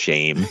left in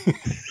shame.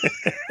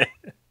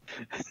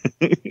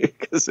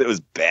 Because it was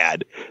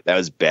bad. That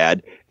was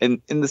bad.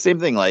 And the same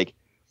thing, like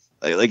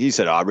you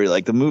said, Aubrey,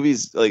 like the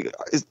movie's like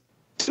is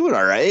doing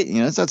all right.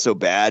 It's not so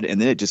bad.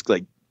 And then it just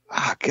like,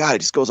 God,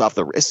 it just goes off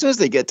as soon as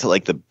they get to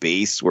like the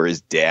base where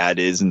his dad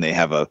is and they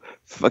have a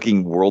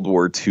fucking World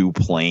War II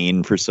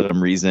plane for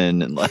some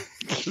reason. And like,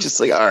 just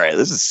like, all right,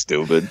 this is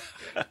stupid.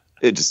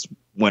 It just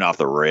went off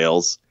the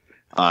rails.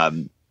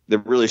 They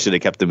really should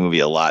have kept the movie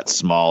a lot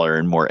smaller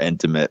and more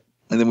intimate.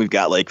 And then we've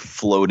got like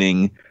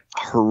floating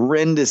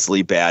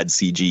horrendously bad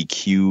CG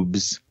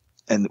cubes.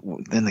 And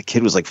then the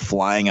kid was like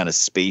flying on a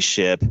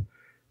spaceship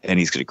and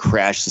he's going to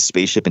crash the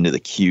spaceship into the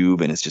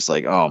cube. And it's just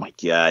like, oh my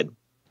God,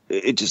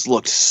 it just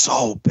looked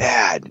so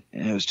bad.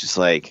 And it was just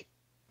like,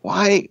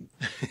 why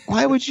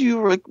would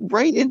you like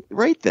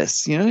write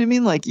this? You know what I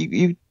mean? Like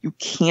you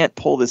can't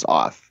pull this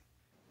off.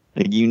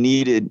 Like you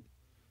needed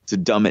to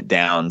dumb it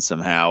down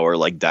somehow or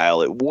like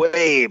dial it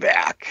way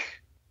back.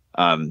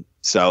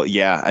 So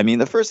yeah, I mean,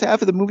 the first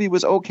half of the movie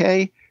was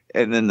okay.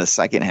 And then the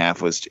second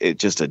half was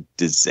just a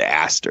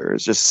disaster.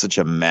 It's just such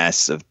a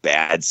mess of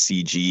bad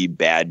CG,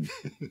 bad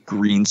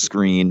green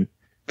screen,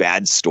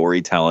 bad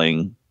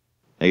storytelling.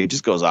 Like, it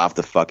just goes off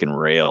the fucking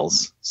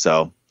rails.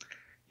 So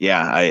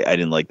Yeah, I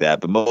didn't like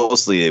that, but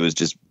mostly it was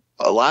just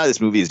a lot of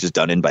this movie is just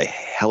done in by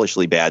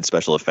hellishly bad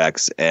special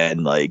effects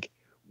and like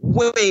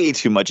way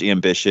too much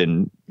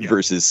ambition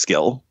versus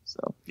skill.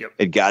 So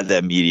and God,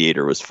 that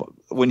mediator was fun.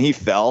 When he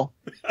fell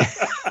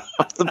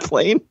off the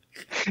plane,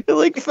 it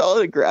like fell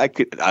to the ground.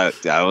 I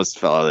almost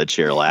fell out of the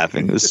chair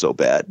laughing. It was so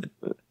bad.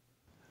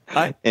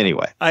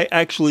 Anyway, I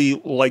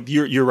actually like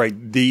you're right.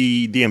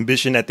 The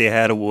ambition that they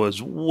had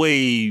was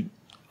way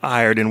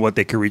higher than what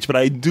they could reach, but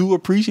I do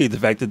appreciate the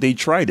fact that they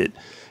tried it.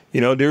 You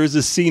know, there is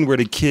a scene where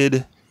the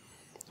kid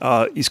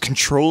is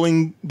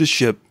controlling the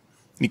ship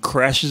and he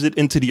crashes it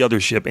into the other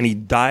ship and he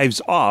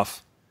dives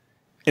off,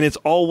 and it's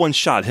all one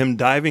shot. Him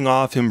diving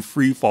off, him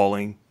free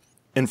falling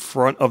in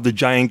front of the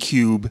giant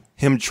cube,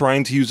 him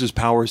trying to use his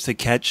powers to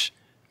catch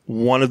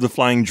one of the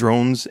flying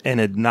drones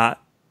and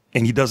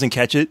he doesn't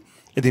catch it.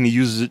 And then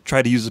he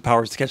try to use his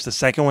powers to catch the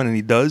second one, and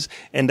he does.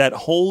 And that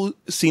whole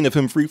scene of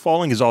him free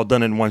falling is all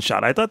done in one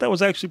shot. I thought that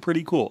was actually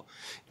pretty cool.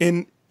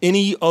 In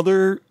any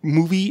other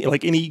movie,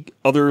 like any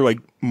other like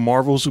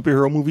Marvel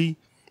superhero movie,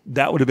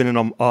 that would have been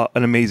an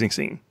amazing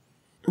scene.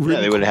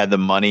 Really they would have had the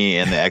money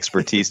and the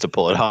expertise to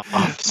pull it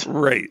off.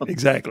 Right,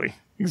 exactly.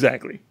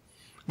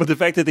 But the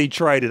fact that they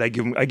tried it, I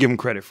give them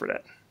credit for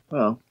that.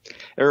 Well,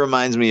 it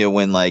reminds me of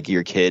when like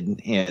your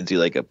kid hands you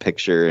like a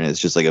picture and it's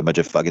just like a bunch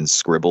of fucking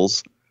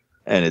scribbles.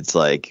 And it's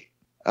like,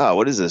 oh,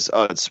 what is this?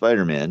 Oh, it's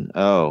Spider-Man.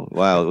 Oh,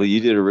 wow. Well, you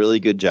did a really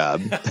good job.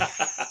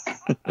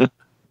 And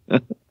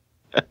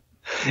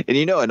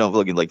I don't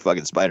look like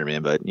fucking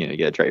Spider-Man, but you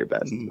got to try your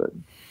best. But.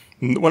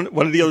 One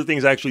of the other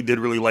things I actually did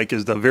really like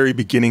is the very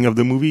beginning of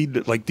the movie.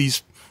 Like the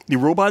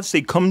robots,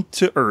 they come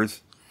to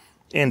Earth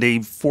and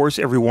they force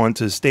everyone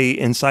to stay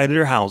inside of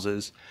their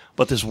houses.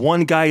 But this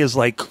one guy is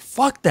like,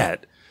 fuck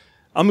that.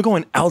 I'm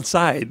going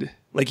outside.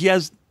 Like he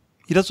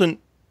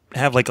doesn't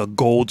have like a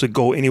goal to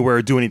go anywhere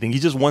or do anything. He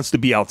just wants to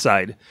be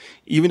outside,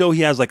 even though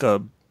he has like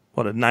a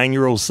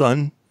 9-year-old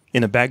son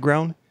in the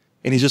background.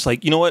 And he's just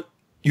like, you know what?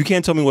 You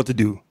can't tell me what to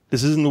do.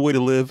 This isn't the way to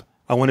live.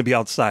 I want to be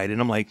outside. And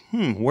I'm like,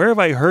 where have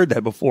I heard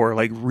that before?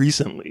 Like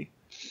recently.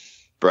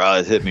 Bro,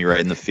 it hit me right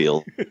in the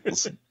field.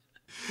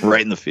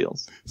 Right in the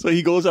fields. So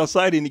he goes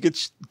outside and he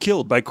gets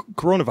killed by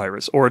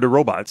coronavirus or the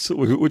robots,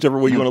 whichever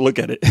way you want to look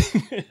at it.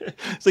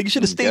 It's like you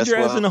should have stayed your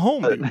ass in the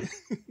home, dude.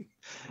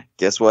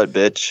 Guess what,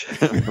 bitch?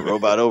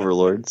 Robot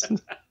overlords.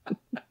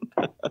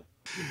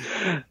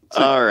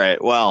 All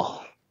right.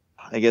 Well,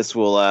 I guess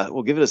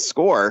we'll give it a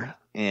score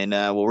and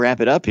we'll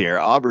wrap it up here.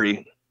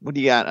 Aubrey, what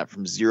do you got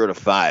from 0 to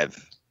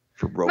 5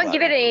 for robot? I'm gonna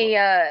give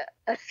it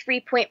a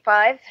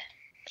 3.5.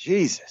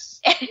 Jesus.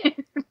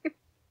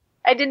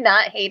 I did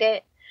not hate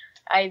it.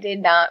 I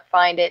did not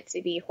find it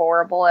to be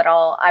horrible at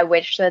all. I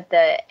wish that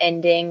the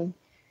ending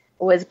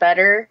was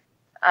better.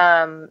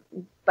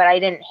 But I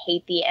didn't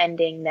hate the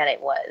ending that it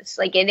was.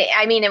 Like,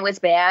 it was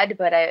bad,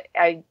 but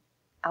I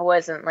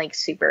wasn't like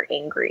super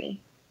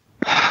angry.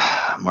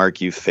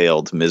 Mark, you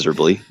failed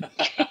miserably.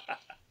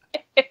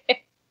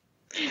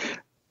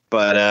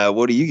 But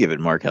what do you give it,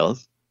 Mark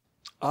Ellis?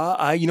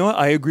 You know what?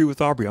 I agree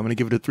with Aubrey. I'm going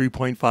to give it a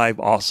 3.5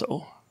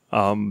 also.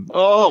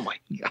 Oh my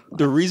God.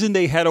 The reason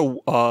they had a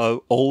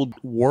old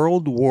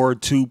World War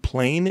II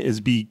plane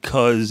is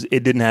because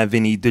it didn't have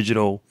any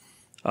digital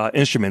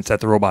instruments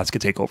that the robots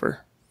could take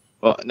over.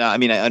 Well, no, I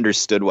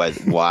understood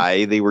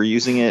why they were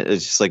using it.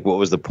 It's just like, what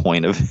was the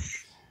point of it?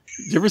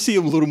 Did you ever see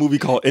a little movie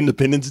called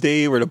Independence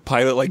Day where the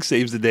pilot like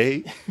saves the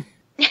day?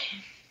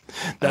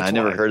 I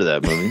never heard of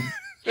that movie.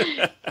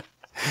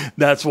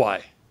 That's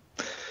why.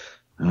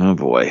 Oh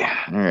boy.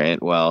 All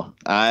right. Well,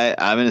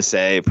 I'm going to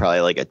say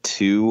probably like a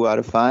 2 out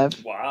of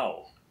 5.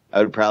 Wow. I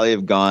would probably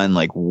have gone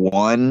like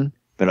 1,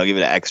 but I'll give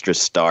it an extra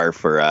star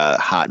for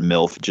hot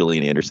MILF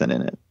Gillian Anderson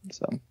in it.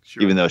 So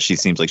sure. Even though she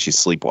seems like she's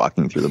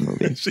sleepwalking through the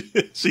movie.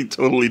 she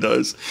totally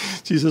does.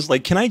 She's just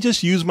like, can I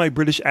just use my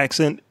British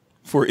accent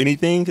for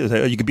anything?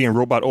 You could be in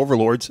Robot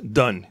Overlords.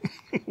 Done.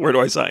 Where do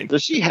I sign?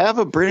 Does she have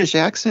a British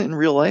accent in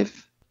real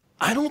life?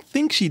 I don't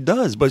think she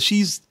does, but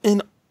she's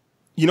in,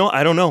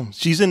 I don't know.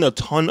 She's in a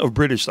ton of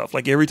British stuff.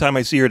 Like every time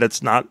I see her,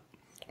 that's not,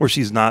 where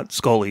she's not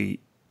Scully,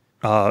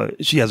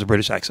 she has a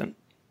British accent.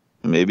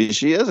 Maybe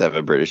she does have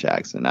a British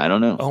accent. I don't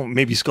know. Oh,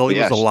 maybe Scully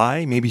was a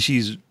lie. Maybe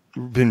she's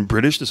been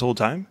British this whole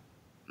time.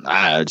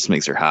 It just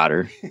makes her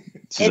hotter. It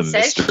says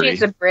mystery.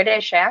 She's a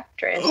British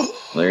actress.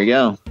 There you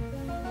go.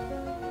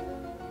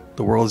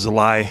 The world is a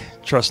lie.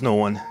 Trust no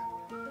one.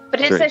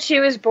 But it says she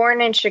was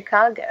born in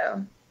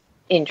Chicago.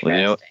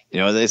 Interesting. Well, you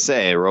know what they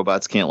say?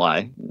 Robots can't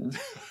lie.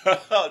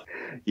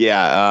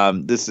 Yeah,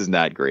 this is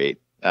not great.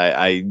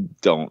 I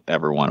don't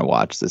ever want to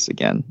watch this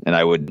again. And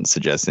I wouldn't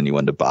suggest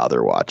anyone to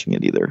bother watching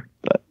it either.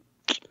 But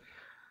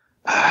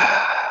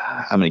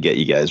I'm going to get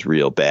you guys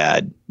real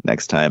bad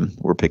next time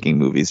we're picking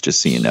movies,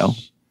 just so you know.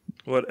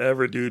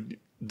 Whatever, dude.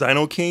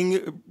 Dino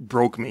King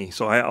broke me,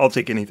 so I'll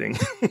take anything.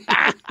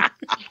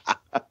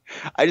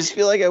 I just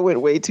feel like I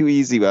went way too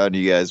easy on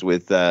you guys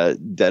with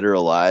Dead or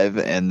Alive,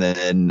 and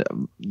then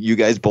you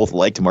guys both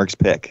liked Mark's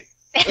pick.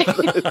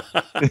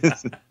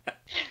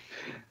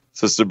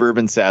 So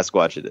Suburban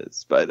Sasquatch it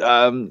is. But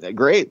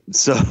great.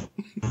 So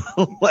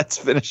let's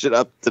finish it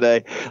up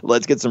today.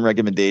 Let's get some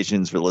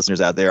recommendations for the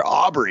listeners out there.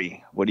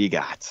 Aubrey, what do you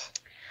got?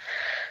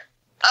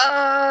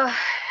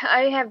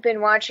 I have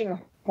been watching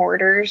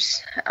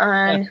Hoarders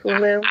on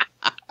Hulu.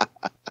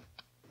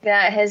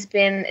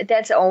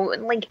 That's all,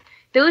 like,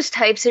 those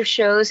types of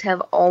shows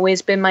have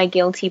always been my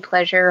guilty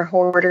pleasure.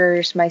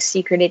 Hoarders, My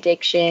Secret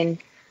Addiction,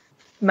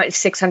 My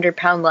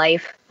 600-Pound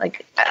Life.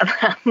 Like,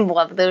 I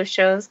love those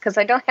shows because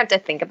I don't have to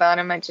think about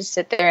them. I just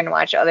sit there and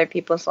watch other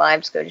people's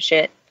lives go to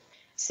shit.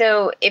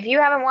 So if you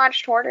haven't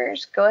watched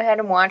Hoarders, go ahead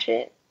and watch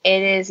it.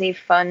 It is a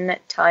fun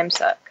time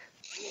suck.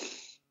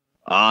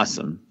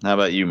 Awesome. How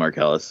about you,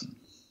 Marcellus?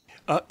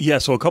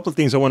 So a couple of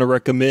things I want to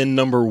recommend.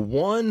 Number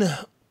one,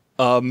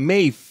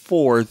 May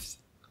 4th,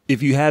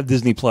 if you have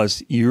Disney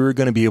Plus, you're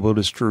going to be able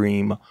to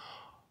stream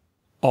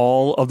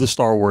all of the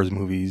Star Wars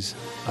movies,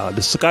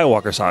 the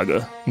Skywalker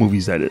saga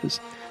movies, that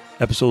is.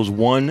 Episodes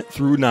 1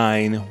 through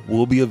 9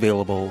 will be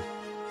available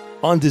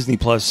on Disney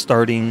Plus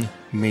starting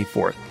May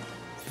 4th.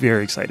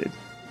 Very excited.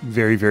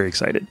 Very, very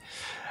excited.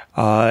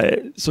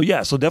 So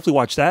definitely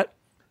watch that.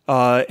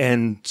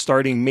 And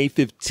starting May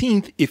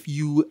 15th, if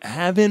you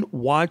haven't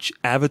watched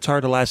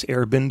Avatar: The Last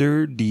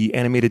Airbender, the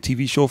animated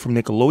TV show from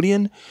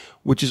Nickelodeon,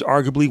 which is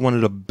arguably one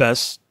of the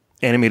best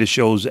animated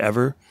shows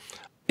ever,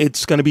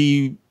 it's going to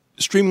be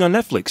streaming on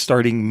Netflix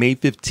starting May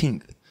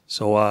 15th.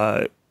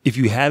 So if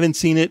you haven't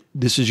seen it,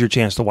 this is your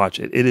chance to watch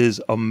it. It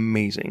is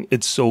amazing.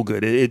 It's so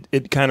good.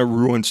 It kind of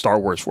ruined Star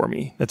Wars for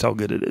me. That's how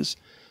good it is.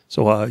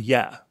 So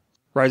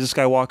Rise of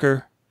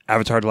Skywalker,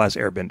 Avatar: The Last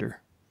Airbender.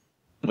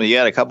 Well, you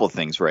got a couple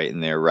things right in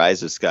there.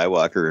 Rise of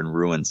Skywalker and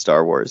ruin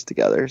Star Wars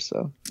together.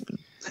 So,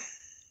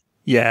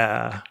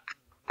 yeah.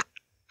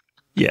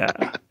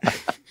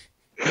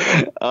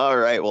 All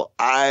right. Well,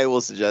 I will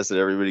suggest that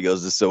everybody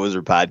goes to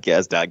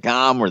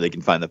SoWizardPodcast.com where they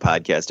can find the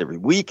podcast every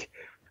week.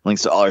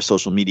 Links to all our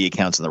social media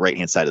accounts on the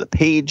right-hand side of the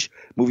page.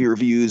 Movie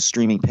reviews,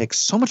 streaming picks,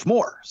 so much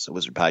more.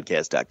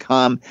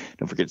 SoWizardPodcast.com.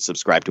 Don't forget to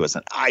subscribe to us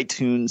on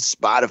iTunes,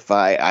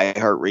 Spotify,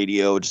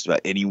 iHeartRadio, just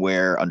about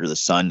anywhere under the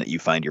sun that you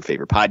find your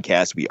favorite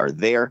podcast. We are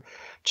there.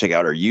 Check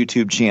out our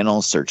YouTube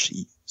channel. Search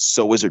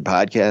So Wizard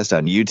Podcast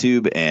on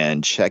YouTube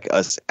and check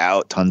us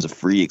out. Tons of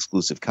free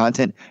exclusive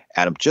content.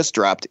 Adam just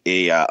dropped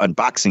a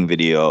unboxing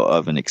video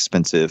of an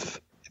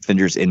expensive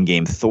Avengers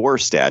Endgame Thor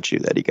statue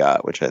that he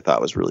got, which I thought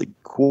was really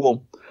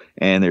cool.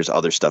 And there's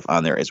other stuff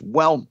on there as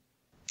well.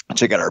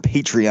 Check out our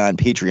Patreon,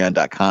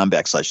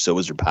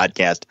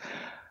 patreon.com/SoWizardPodcast.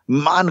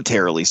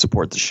 Monetarily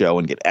support the show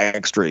and get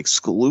extra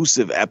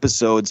exclusive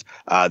episodes.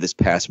 This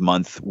past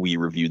month, we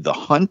reviewed The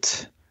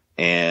Hunt,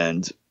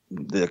 and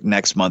the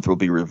next month we'll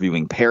be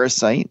reviewing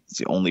Parasite. It's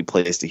the only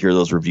place to hear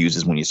those reviews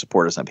is when you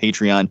support us on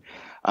Patreon.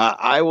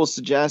 I will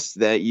suggest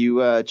that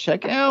you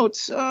check out,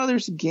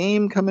 there's a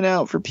game coming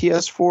out for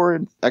PS4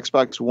 and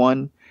Xbox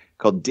One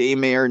called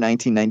Daymare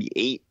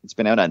 1998. It's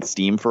been out on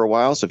Steam for a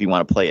while, so if you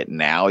want to play it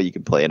now, you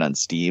can play it on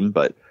Steam.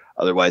 But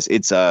otherwise,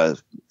 it's a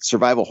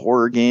survival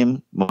horror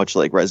game, much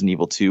like Resident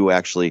Evil 2.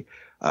 Actually,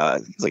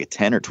 it's like a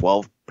 10 or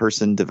 12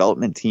 person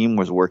development team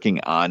was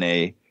working on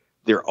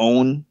their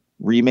own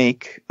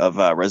remake of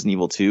Resident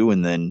Evil 2,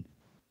 and then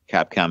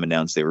Capcom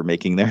announced they were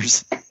making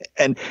theirs,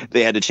 and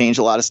they had to change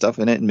a lot of stuff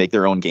in it and make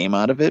their own game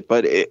out of it.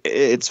 But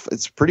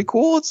it's pretty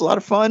cool. It's a lot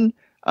of fun.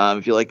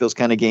 If you like those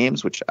kind of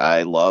games, which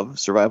I love,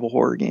 survival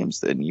horror games,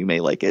 then you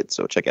may like it.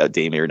 So check out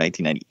Daymare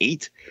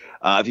 1998.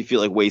 If you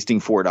feel like wasting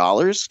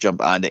 $4,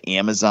 jump onto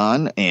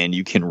Amazon and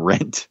you can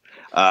rent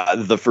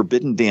The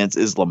Forbidden Dance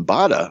is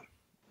Lambada,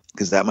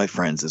 because that, my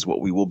friends, is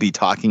what we will be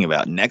talking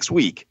about next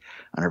week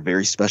on our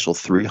very special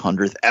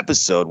 300th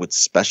episode with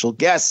special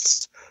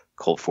guests,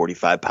 Colt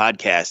 45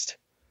 Podcast.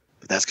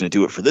 But that's going to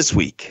do it for this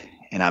week.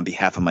 And on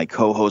behalf of my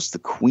co-host, the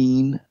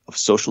Queen of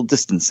Social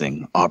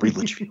Distancing, Aubrey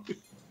Litchfield.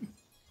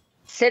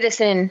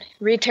 Citizen,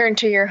 return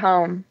to your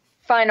home.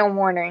 Final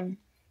warning.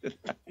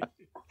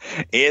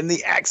 And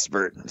the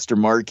expert, Mr.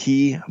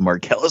 Marquis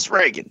Marcellus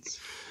Reagans.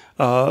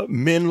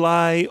 Men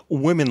lie,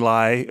 women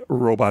lie,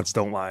 robots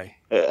don't lie.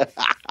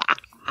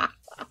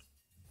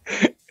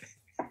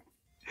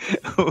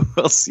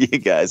 We'll see you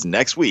guys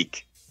next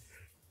week.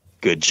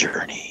 Good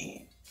journey.